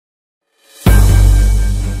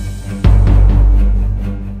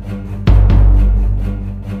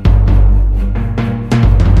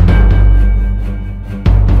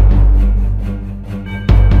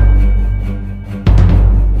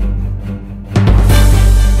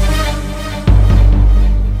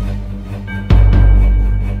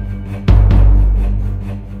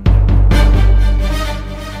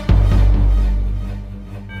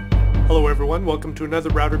everyone, welcome to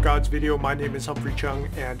another RouterGods video. My name is Humphrey Chung,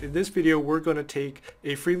 and in this video we're going to take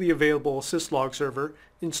a freely available Syslog server,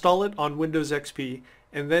 install it on Windows XP,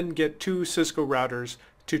 and then get two Cisco routers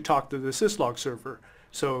to talk to the Syslog server.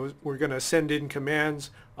 So we're going to send in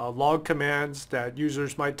commands, log commands that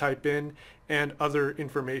users might type in, and other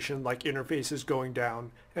information like interfaces going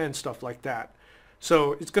down and stuff like that.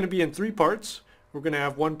 So it's going to be in three parts. We're going to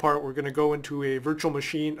have one part, we're going to go into a virtual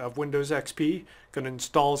machine of Windows XP, going to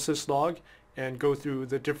install Syslog and go through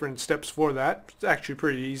the different steps for that. It's actually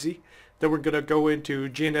pretty easy. Then we're going to go into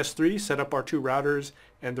GNS3, set up our two routers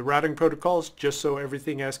and the routing protocols just so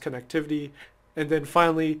everything has connectivity. And then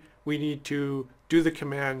finally we need to do the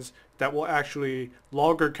commands that will actually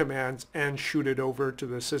log our commands and shoot it over to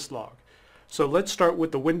the Syslog. So let's start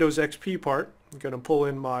with the Windows XP part. I'm going to pull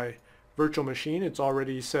in my virtual machine. It's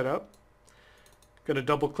already set up. Going to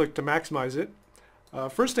double click to maximize it.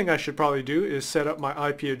 First thing I should probably do is set up my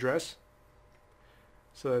IP address.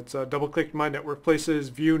 So it's double click my network places,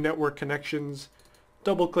 view network connections,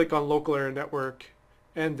 double click on local area network,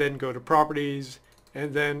 and then go to properties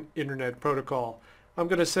and then internet protocol. I'm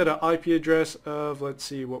going to set an IP address of, let's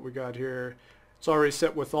see what we got here. It's already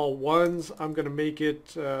set with all ones. I'm going to make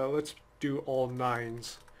it, let's do all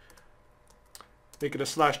nines. Make it a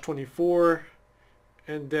 /24.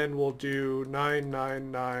 And then we'll do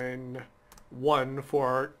 9991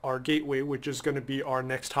 for our gateway, which is going to be our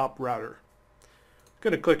next hop router.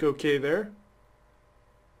 Going to click OK there.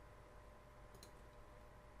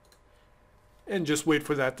 And just wait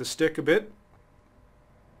for that to stick a bit.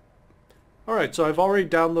 Alright, so I've already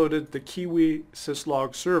downloaded the Kiwi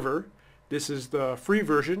Syslog server. This is the free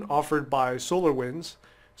version offered by SolarWinds.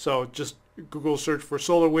 So just Google search for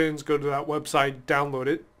SolarWinds, go to that website, download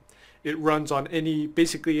it. It runs on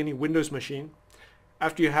basically any Windows machine.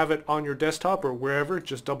 After you have it on your desktop or wherever,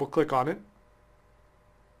 just double click on it.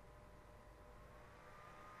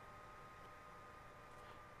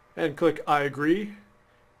 And click I agree.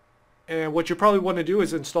 And what you probably want to do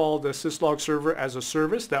is install the Syslog server as a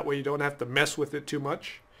service. That way you don't have to mess with it too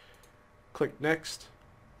much. Click next.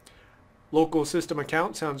 Local system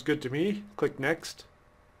account sounds good to me. Click next.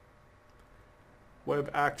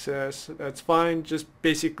 Web access, that's fine. Just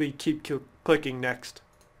basically keep clicking next.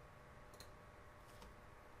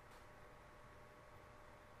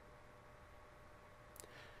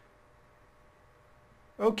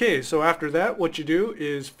 Okay, so after that what you do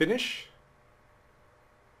is finish.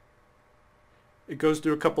 It goes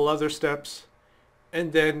through a couple other steps,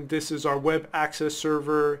 and then this is our web access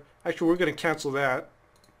server. Actually, we're going to cancel that.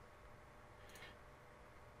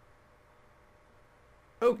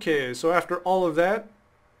 Okay, so after all of that,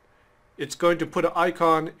 it's going to put an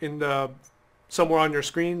icon in the somewhere on your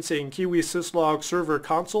screen saying Kiwi Syslog Server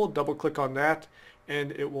Console. Double click on that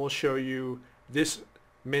and it will show you this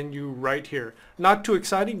menu right here. Not too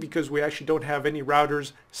exciting because we actually don't have any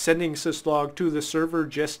routers sending Syslog to the server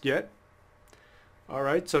just yet.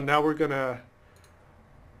 Alright, so now we're going to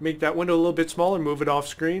make that window a little bit smaller, move it off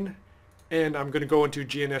screen, and I'm going to go into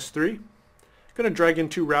GNS3. Going to drag in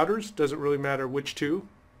two routers, doesn't really matter which two.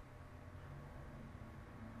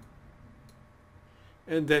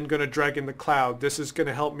 And then going to drag in the cloud. This is going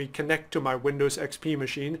to help me connect to my Windows XP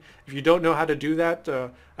machine. If you don't know how to do that,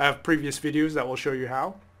 I have previous videos that will show you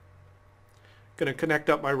how. Going to connect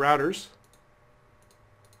up my routers.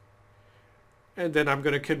 And then I'm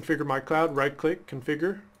going to configure my cloud. Right click,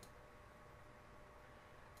 configure.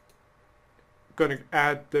 Going to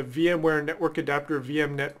add the VMware network adapter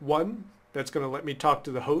VMnet1. That's going to let me talk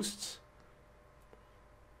to the hosts.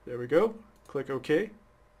 There we go. Click OK.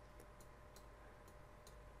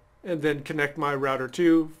 And then connect my router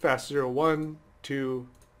 2, Fast01, to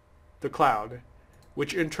the cloud,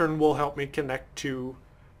 which in turn will help me connect to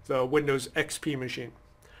the Windows XP machine.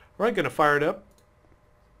 Alright, going to fire it up.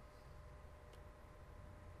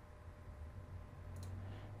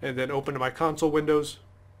 And then open my console windows.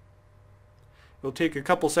 It'll take a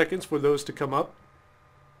couple seconds for those to come up.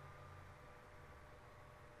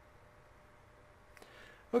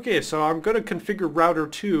 Okay, so I'm going to configure router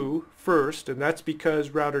 2 first, and that's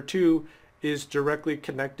because router 2 is directly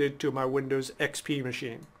connected to my Windows XP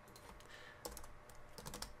machine.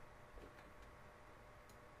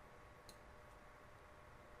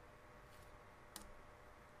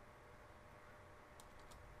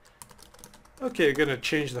 Okay, I'm going to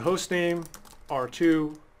change the host name,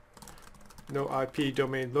 R2, no IP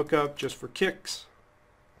domain lookup, just for kicks.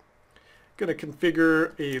 Going to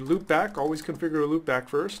configure a loopback. Always configure a loopback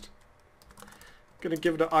first. Going to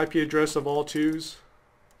give it an IP address of all twos.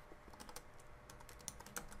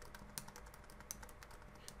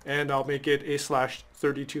 And I'll make it a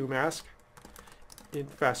 /32 mask.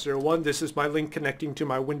 int fast01. This is my link connecting to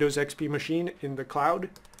my Windows XP machine in the cloud.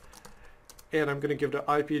 And I'm going to give the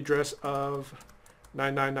IP address of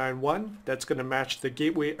 9991. That's going to match the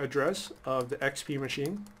gateway address of the XP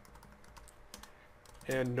machine.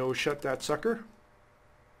 And no shut that sucker.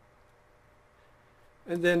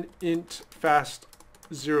 And then int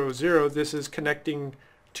fast00, this is connecting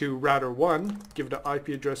to router 1. Give the IP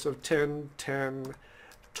address of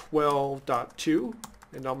 10.10.12.2,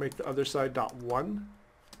 and I'll make the other side .1,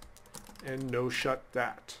 and no shut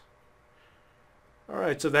that.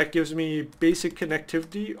 Alright, so that gives me basic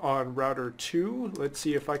connectivity on router 2. Let's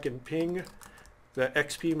see if I can ping the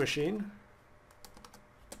XP machine.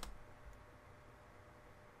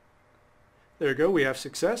 There we go, we have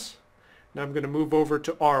success. Now I'm going to move over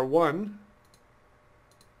to R1.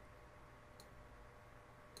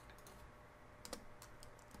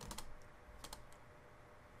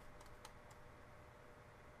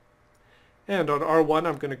 And on R1,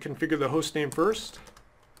 I'm going to configure the hostname first.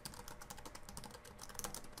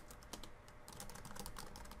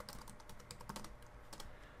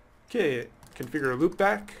 Okay, configure a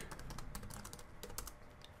loopback.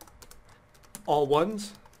 All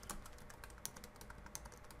ones.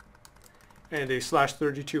 And a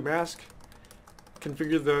 /32 mask.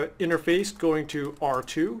 Configure the interface going to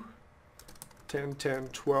R2,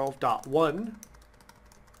 10.10.12.1.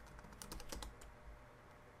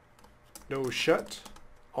 No shut.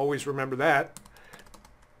 Always remember that.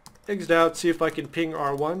 Exit out, see if I can ping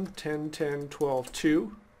R1,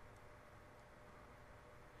 10.10.12.2.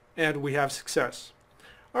 And we have success.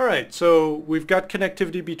 Alright, so we've got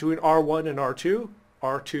connectivity between R1 and R2,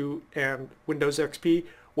 R2 and Windows XP.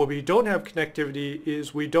 What we don't have connectivity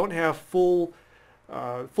is we don't have full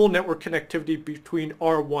network connectivity between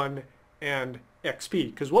R1 and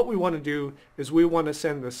XP. Because what we want to do is we want to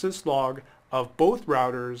send the syslog of both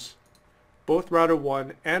routers, both router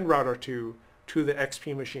 1 and router 2, to the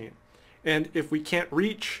XP machine. And if we can't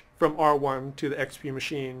reach from R1 to the XP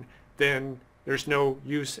machine, then there's no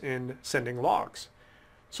use in sending logs.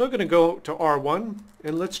 So I'm going to go to R1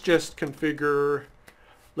 and let's just configure,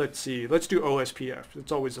 let's do OSPF.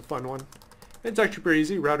 It's always a fun one. It's actually pretty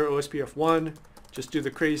easy. Router OSPF1. Just do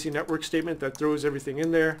the crazy network statement that throws everything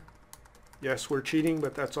in there. Yes, we're cheating,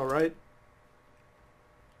 but that's alright.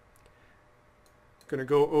 Going to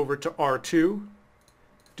go over to R2.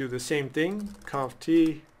 Do the same thing.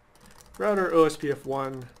 conft router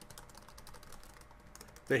OSPF1.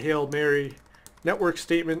 The Hail Mary network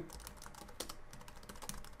statement.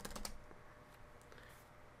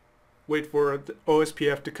 Wait for the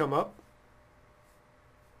OSPF to come up.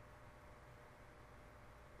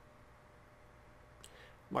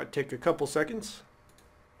 Might take a couple seconds.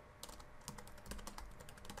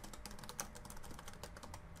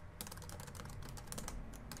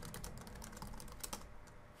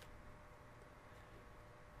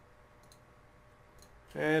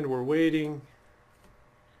 And we're waiting.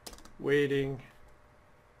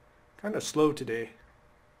 Kind of slow today.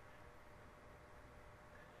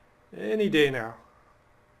 Any day now.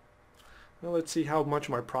 Well, let's see how much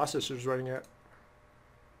my processor's running at.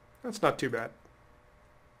 That's not too bad.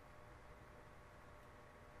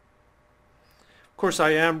 Of course,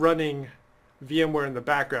 I am running VMware in the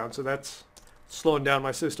background, so that's slowing down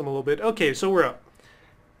my system a little bit. Okay, so we're up.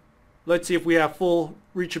 Let's see if we have full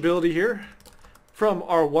reachability here. From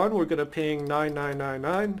R1, we're going to ping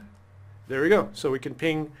 9999. There we go. So we can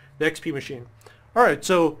ping the XP machine. All right,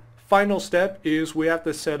 so final step is we have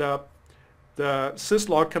to set up the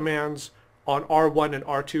syslog commands on R1 and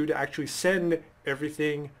R2 to actually send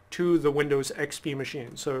everything to the Windows XP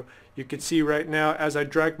machine. So you can see right now as I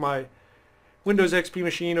drag my Windows XP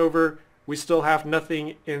machine over, we still have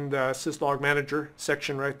nothing in the syslog manager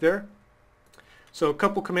section right there. So a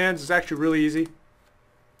couple commands is actually really easy.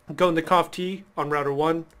 Go into conft on router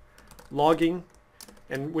 1, logging,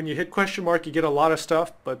 and when you hit question mark you get a lot of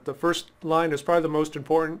stuff, but the first line is probably the most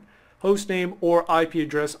important. Hostname or IP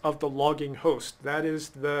address of the logging host. That is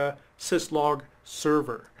the syslog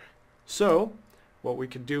server. So what we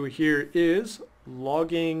can do here is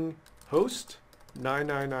logging host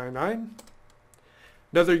 9999.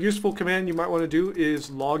 Another useful command you might want to do is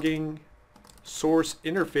logging source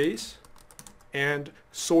interface and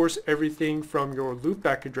source everything from your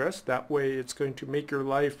loopback address. That way it's going to make your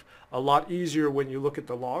life a lot easier when you look at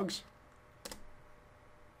the logs.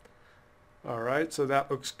 Alright, so that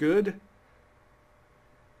looks good.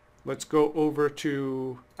 Let's go over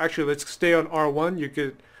to, actually let's stay on R1. You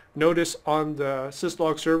could notice on the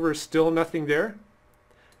syslog server still nothing there.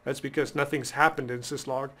 That's because nothing's happened in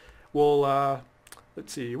syslog. We'll,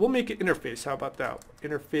 let's see, we'll make it interface. How about that?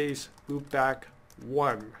 Interface loopback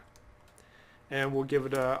 1. and we'll give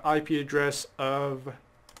it a IP address of,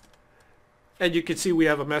 and you can see we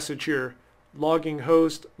have a message here, logging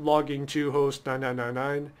host, logging to host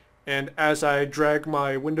 9999. And as I drag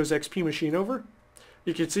my Windows XP machine over,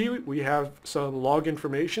 you can see we have some log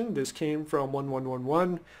information. This came from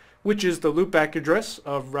 1111, which is the loopback address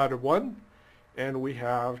of router 1. And we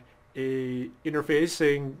have a interface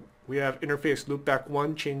saying we have interface loopback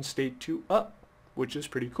 1 change state to up, which is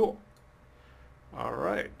pretty cool.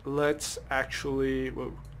 Alright, let's actually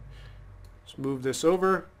let's move this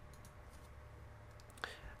over.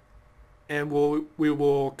 And we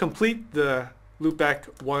will complete the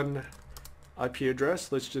loopback 1 IP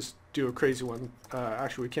address. Let's just do a crazy one.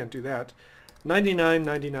 Actually, we can't do that.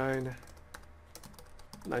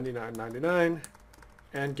 99.99.99.99,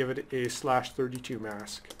 and give it a /32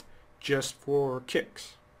 mask just for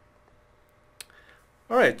kicks.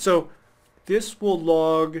 Alright, so this will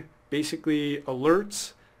log basically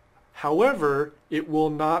alerts. However, it will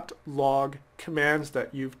not log commands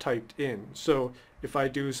that you've typed in. So if I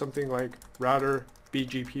do something like router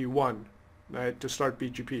BGP1, right, to start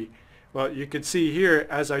BGP, well, you can see here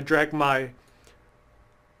as I drag my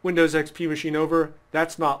Windows XP machine over,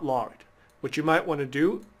 that's not logged. What you might want to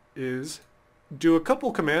do is do a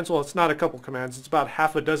couple commands. Well, it's not a couple commands, it's about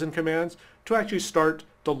half a dozen commands to actually start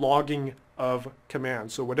the logging of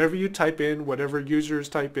commands. So whatever you type in, whatever users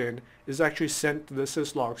type in, is actually sent to the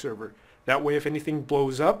syslog server. That way if anything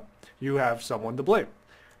blows up, you have someone to blame.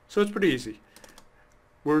 So it's pretty easy.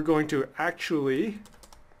 We're going to actually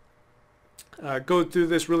go through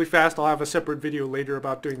this really fast. I'll have a separate video later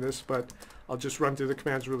about doing this, but I'll just run through the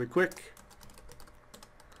commands really quick.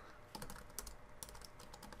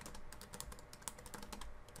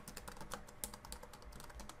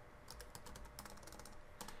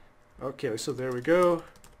 Okay, so there we go.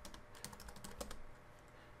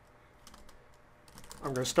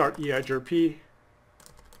 I'm going to start EIGRP.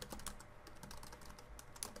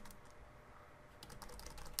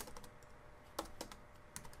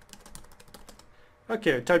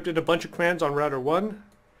 Okay, I typed in a bunch of commands on router 1.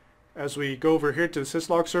 As we go over here to the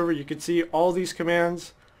syslog server, you can see all these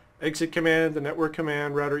commands, exit command, the network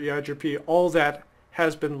command, router EIGRP, all that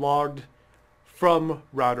has been logged from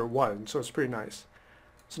router 1, so it's pretty nice.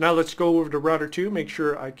 So now let's go over to router 2, make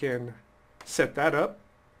sure I can set that up.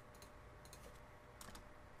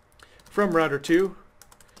 From router 2,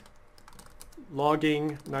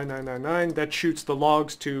 logging 9999, that shoots the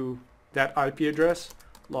logs to that IP address,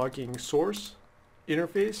 logging source,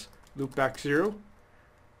 interface, loopback 0,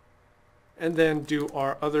 and then do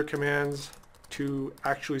our other commands to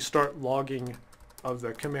actually start logging of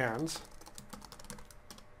the commands.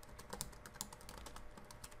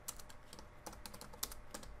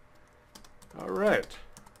 Alright,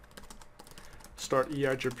 start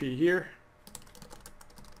EIGRP here.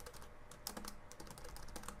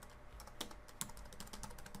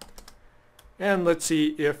 And let's see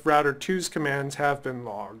if router 2's commands have been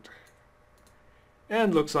logged.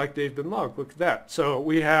 And looks like they've been logged. Look at that. So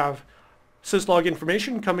we have syslog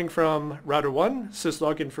information coming from router 1,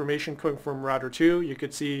 syslog information coming from router 2. You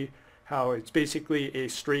could see how it's basically a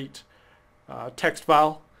straight text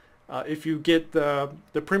file. If you get the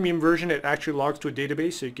premium version, it actually logs to a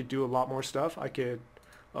database, so you could do a lot more stuff. I could,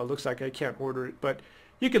 looks like I can't order it, but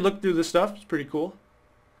you can look through this stuff. It's pretty cool.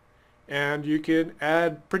 And you can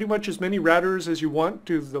add pretty much as many routers as you want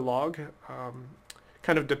to the log.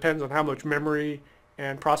 Kind of depends on how much memory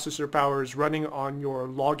and processor power is running on your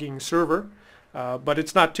logging server, but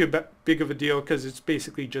it's not too big of a deal because it's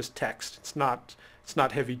basically just text. It's not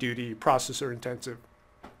heavy duty processor intensive.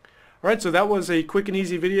 Alright, so that was a quick and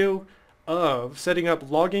easy video of setting up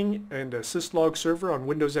logging and a syslog server on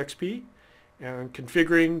Windows XP and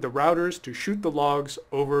configuring the routers to shoot the logs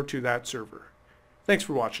over to that server. Thanks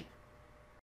for watching.